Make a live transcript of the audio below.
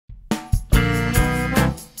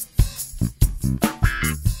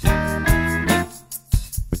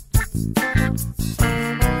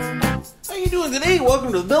today,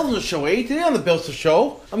 welcome to the BillSiff Show, eh? Today on the BillSiff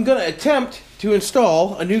Show, I'm gonna attempt to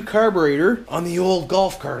install a new carburetor on the old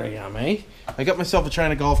golf cart I am, eh? I got myself a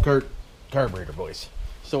China golf cart carburetor, boys.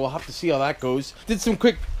 So we'll have to see how that goes. Did some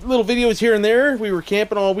quick little videos here and there. We were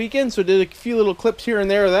camping all weekend, so did a few little clips here and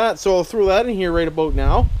there of that. So I'll throw that in here right about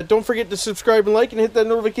now. Don't forget to subscribe and like and hit that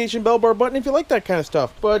notification bell bar button if you like that kind of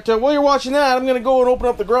stuff. But while you're watching that, I'm gonna go and open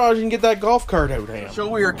up the garage and get that golf cart out. So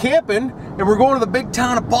we are camping and we're going to the big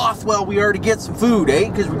town of Bothwell. We are to get some food, eh?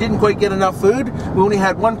 Because we didn't quite get enough food. We only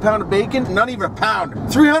had 1 pound of bacon, not even a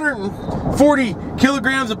pound. 340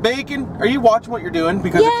 kilograms of bacon. Are you watching what you're doing?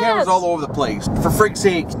 Because the camera's all over the place. For frig's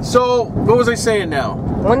sake. So, what was I saying now?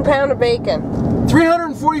 1 pound of bacon.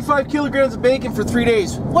 345 kilograms of bacon for 3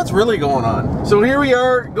 days. What's really going on? So here we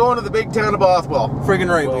are, going to the big town of Bothwell. Friggin'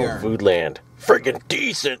 right we are. Foodland. Friggin'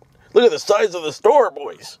 decent. Look at the size of the store,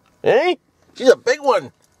 boys. Eh? She's a big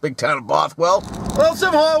one. Big town of Bothwell. Well,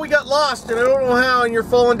 somehow we got lost, and I don't know how, and you're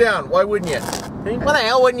falling down. Why wouldn't you? Hey, why the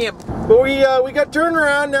hell wouldn't you? But we got turned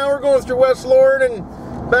around. Now we're going through West Lord and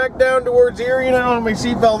back down towards Erie, and I don't have my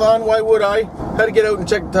seatbelt on. Why would I? Had to get out and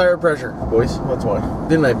check the tire pressure. Boys, that's why.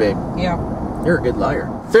 Didn't I, babe? Yeah. You're a good liar.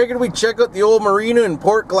 Figured we'd check out the old marina in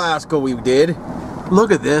Port Glasgow. We did.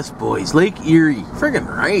 Look at this, boys. Lake Erie. Friggin'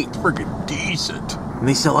 right. Friggin' decent. And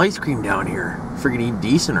they sell ice cream down here. Friggin' even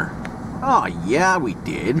decenter. Oh, yeah, we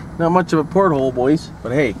did. Not much of a porthole, boys.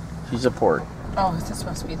 But hey, she's a port. Oh, this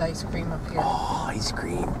must be the ice cream up here. Oh, ice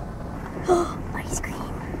cream. Ice cream.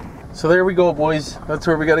 So there we go, boys. That's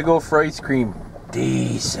where we gotta go for ice cream.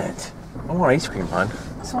 Decent. I want ice cream, hon.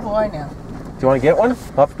 So do I now. Do you want to get one?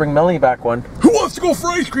 I'll have to bring Melanie back one. Who wants to go for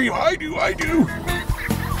ice cream? I do.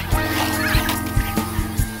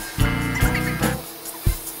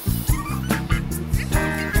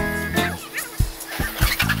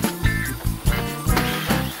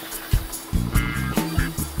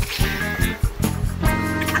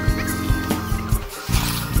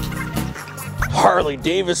 Harley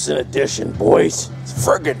Davidson edition, boys. It's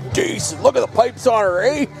friggin' decent. Look at the pipes on her,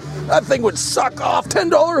 eh? That thing would suck off $10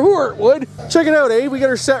 whore, it would. Check it out, eh? We got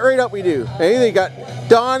her set right up, we do. Hey, they got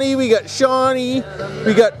Donnie, we got Shawnee,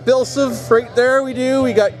 we got BillSiff right there, we do.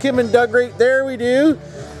 We got Kim and Doug right there, we do.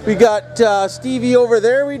 We got Stevie over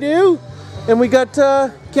there, we do. And we got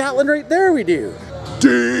Catlin right there, we do.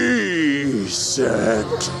 Decent.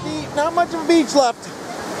 Not much of a beach left.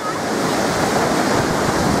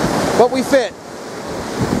 But we fit.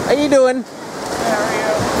 How you doing? How are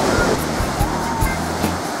you?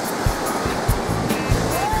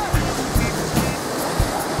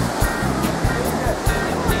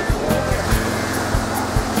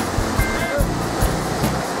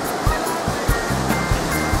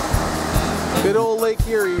 Good old Lake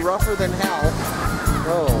Erie, rougher than hell.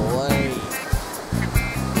 Oh, lay.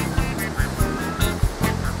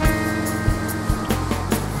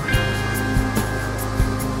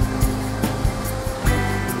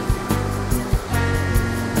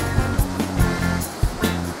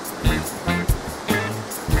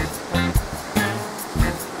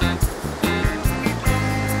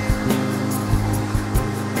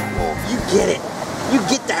 Get it. You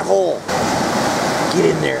get that hole. Get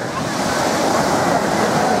in there.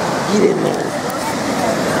 Get in there.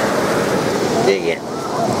 Dig it.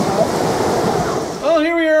 Well,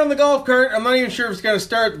 here we are on the golf cart. I'm not even sure if it's going to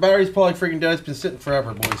start. The battery's probably freaking dead. It's been sitting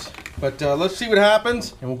forever, boys. But let's see what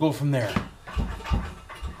happens, and we'll go from there.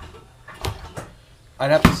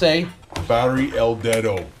 I'd have to say, battery El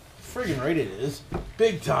Dedo. friggin' right it is.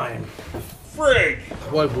 Big time. Frig!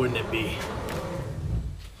 Why wouldn't it be?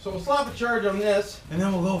 So we'll slap a charge on this, and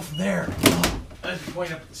then we'll go from there. As you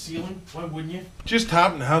point up at the ceiling, why wouldn't you? Just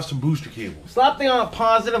happen to have some booster cables. Slap the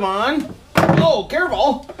positive on. Oh,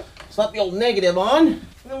 careful! Slap the old negative on. And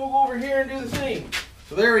then we'll go over here and do the same.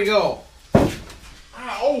 So there we go.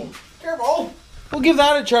 Ow! Careful! We'll give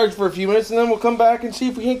that a charge for a few minutes, and then we'll come back and see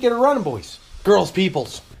if we can't get it running, boys. Girls,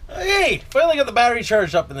 peoples. Hey! Finally got the battery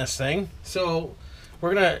charged up in this thing. So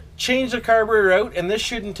we're gonna change the carburetor out, and this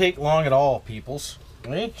shouldn't take long at all, peoples.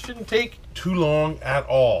 It shouldn't take Too long at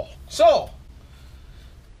all. so.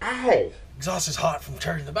 Ow! Exhaust is hot from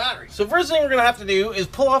charging the battery. So first thing we're gonna have to do is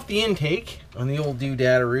pull off the intake on the old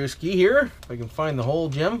doodad-a-rooski here. If I can find the hole,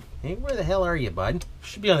 Jim. Hey, where the hell are you, bud?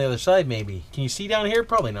 Should be on the other side, maybe. Can you see down here?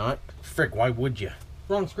 Probably not. Frick, why would you?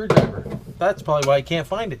 Wrong screwdriver. That's probably why I can't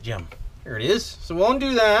find it, Jim. Here it is. So we'll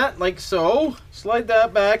undo that, like so. Slide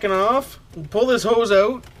that back and off. We'll pull this hose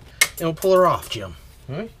out, and we'll pull her off, Jim.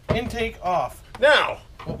 Right? Intake off. Now,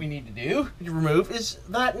 what we need to do to remove is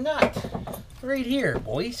that nut right here,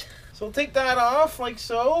 boys. So we'll take that off like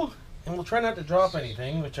so, and we'll try not to drop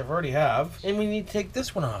anything, which I've already have. And we need to take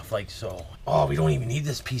this one off like so. Oh, we don't even need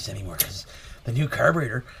this piece anymore because the new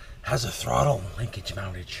carburetor has a throttle linkage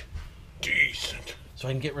mountage. Decent. So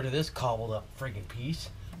I can get rid of this cobbled up friggin' piece.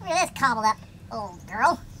 Look at this cobbled up old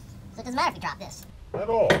girl. So it doesn't matter if you drop this. At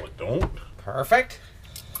all, it don't. Perfect.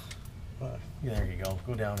 There you go.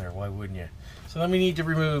 Go down there. Why wouldn't you? So then we need to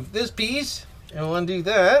remove this piece, and we'll undo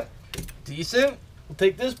that. Decent. We'll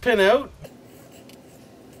take this pin out.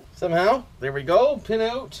 Somehow. There we go. Pin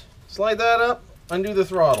out. Slide that up. Undo the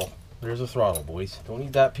throttle. There's the throttle, boys. Don't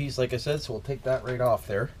need that piece, like I said, so we'll take that right off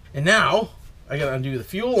there. And now, I gotta undo the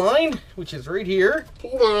fuel line, which is right here.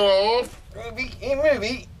 Pull that off. Movie and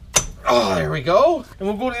movie. Oh, there we go. And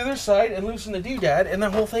we'll go to the other side and loosen the doodad, and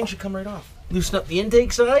that whole thing should come right off. Loosen up the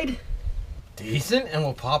intake side. Decent, and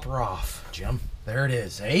we'll pop her off. Jim, there it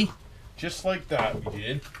is, eh? Just like that we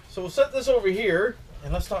did. So we'll set this over here,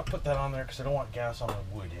 and let's not put that on there because I don't want gas on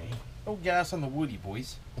the wood, eh? No gas on the woody,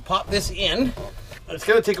 boys. We'll pop this in. It's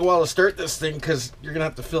gonna take a while to start this thing because you're gonna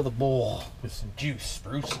have to fill the bowl with some juice,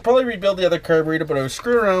 Bruce. Probably rebuild the other carburetor, but I was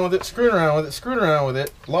screwing around with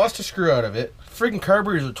it, lost a screw out of it. Friggin'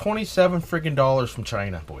 carburetors are $27 friggin' from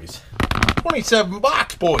China, boys. 27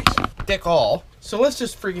 bucks, boys. Dick all. So let's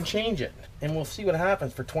just friggin' change it, and we'll see what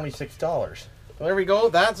happens for $26. So there we go.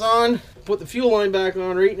 That's on. Put the fuel line back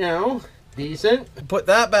on right now. Decent. Put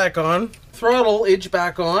that back on. Throttle edge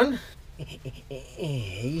back on.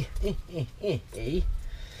 We'll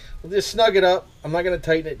just snug it up. I'm not going to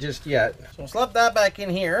tighten it just yet. So we'll slap that back in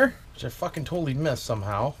here, which I fucking totally missed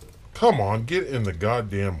somehow. Come on, get in the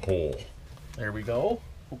goddamn hole. There we go.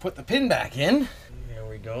 We'll put the pin back in. There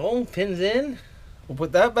we go. Pin's in. We'll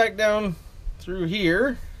put that back down through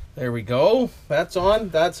here. There we go. That's on.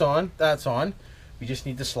 That's on. That's on. We just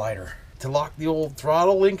need the slider to lock the old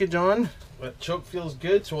throttle linkage on. That choke feels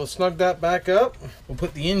good, so we'll snug that back up. We'll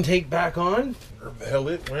put the intake back on. Where the hell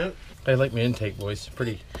it went? I like my intake, boys.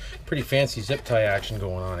 Pretty fancy zip tie action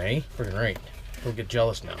going on, eh? Freaking right. Don't get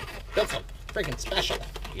jealous now. That's a freaking special.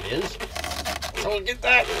 It is. So we'll get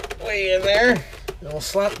that way in there. And we'll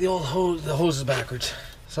slap the old hoses backwards.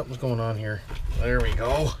 Something's going on here. There we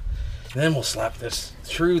go. Then we'll slap this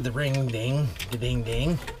through the ring ding. Ding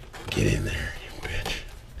ding. Get in there, you bitch.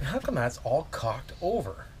 And how come that's all cocked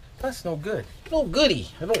over? That's no good. No goody.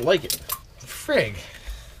 I don't like it. Frig.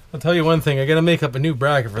 I'll tell you one thing. I gotta make up a new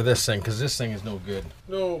bracket for this thing because this thing is no good.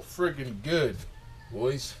 No friggin' good,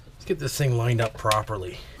 boys. Let's get this thing lined up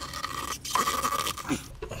properly.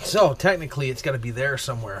 So technically it's gotta be there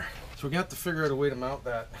somewhere. So we're gonna have to figure out a way to mount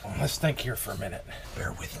that. Let's think here for a minute.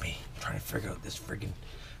 Bear with me. I'm trying to figure out this friggin'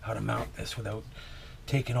 how to mount this without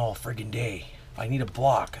taking all friggin' day. I need a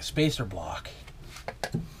block, a spacer block.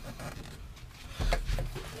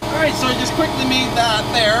 Alright, so I just quickly made that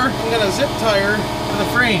there. I'm going to zip tie her to the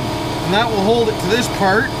frame. And that will hold it to this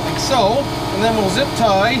part, like so. And then we'll zip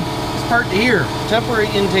tie this part to here. Temporary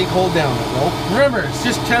intake hold down, it will. Remember, it's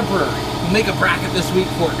just temporary. We'll make a bracket this week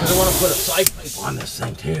for it because I want to put a side pipe on this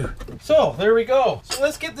thing too. So, there we go. So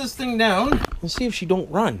let's get this thing down and see if she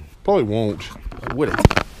don't run. Probably won't. Or would it?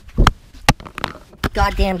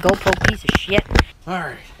 Goddamn GoPro piece of shit.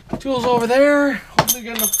 Alright, tools over there. Hopefully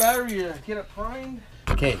got enough battery to get it primed.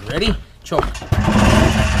 Okay, ready? Choke.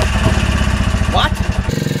 What?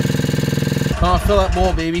 Come on, fill that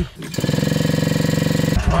bowl, baby.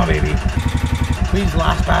 Come on, baby. Please,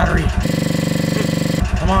 last battery.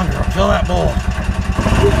 Come on, girl, fill that bowl.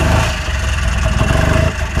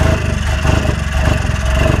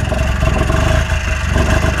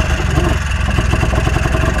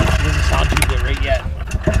 She doesn't sound too good right yet.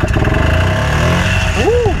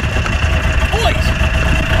 Ooh! Boys!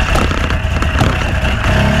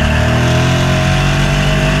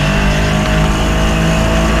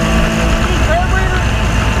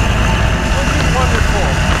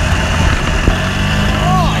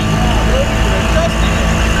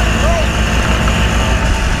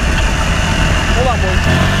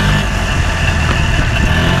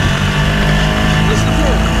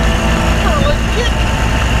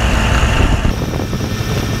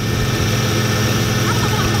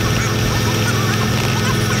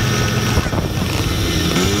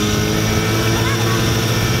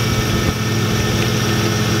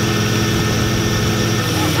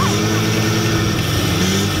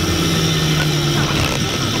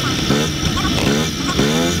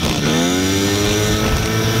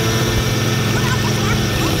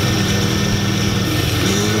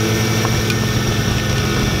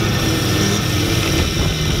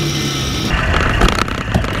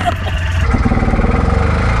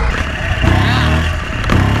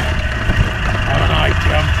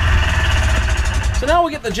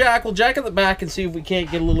 The jack, we'll jack at the back and see if we can't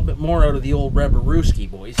get a little bit more out of the old Rebarooski,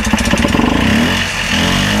 boys.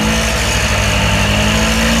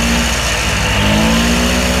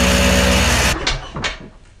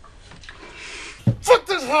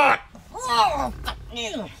 hot. Oh, fuck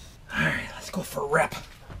you. Alright, let's go for a rep.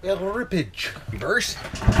 El rippage. Reverse.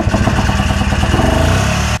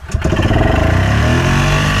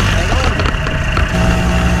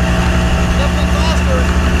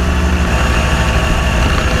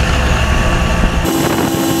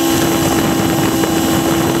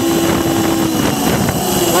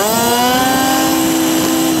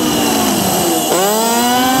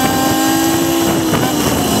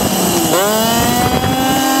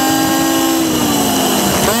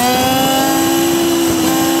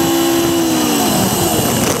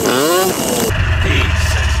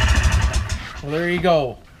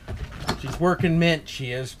 Go. She's working mint,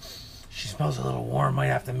 she is. She smells a little warm, might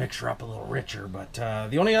have to mix her up a little richer, but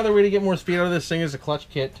the only other way to get more speed out of this thing is a clutch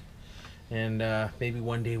kit, and maybe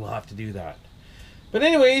one day we'll have to do that. But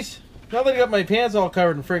anyways, now that I got my pants all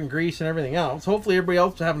covered in friggin' grease and everything else, hopefully everybody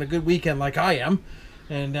else is having a good weekend like I am,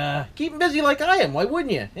 and keeping busy like I am, why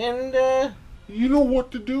wouldn't you? And You know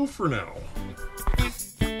what to do for now.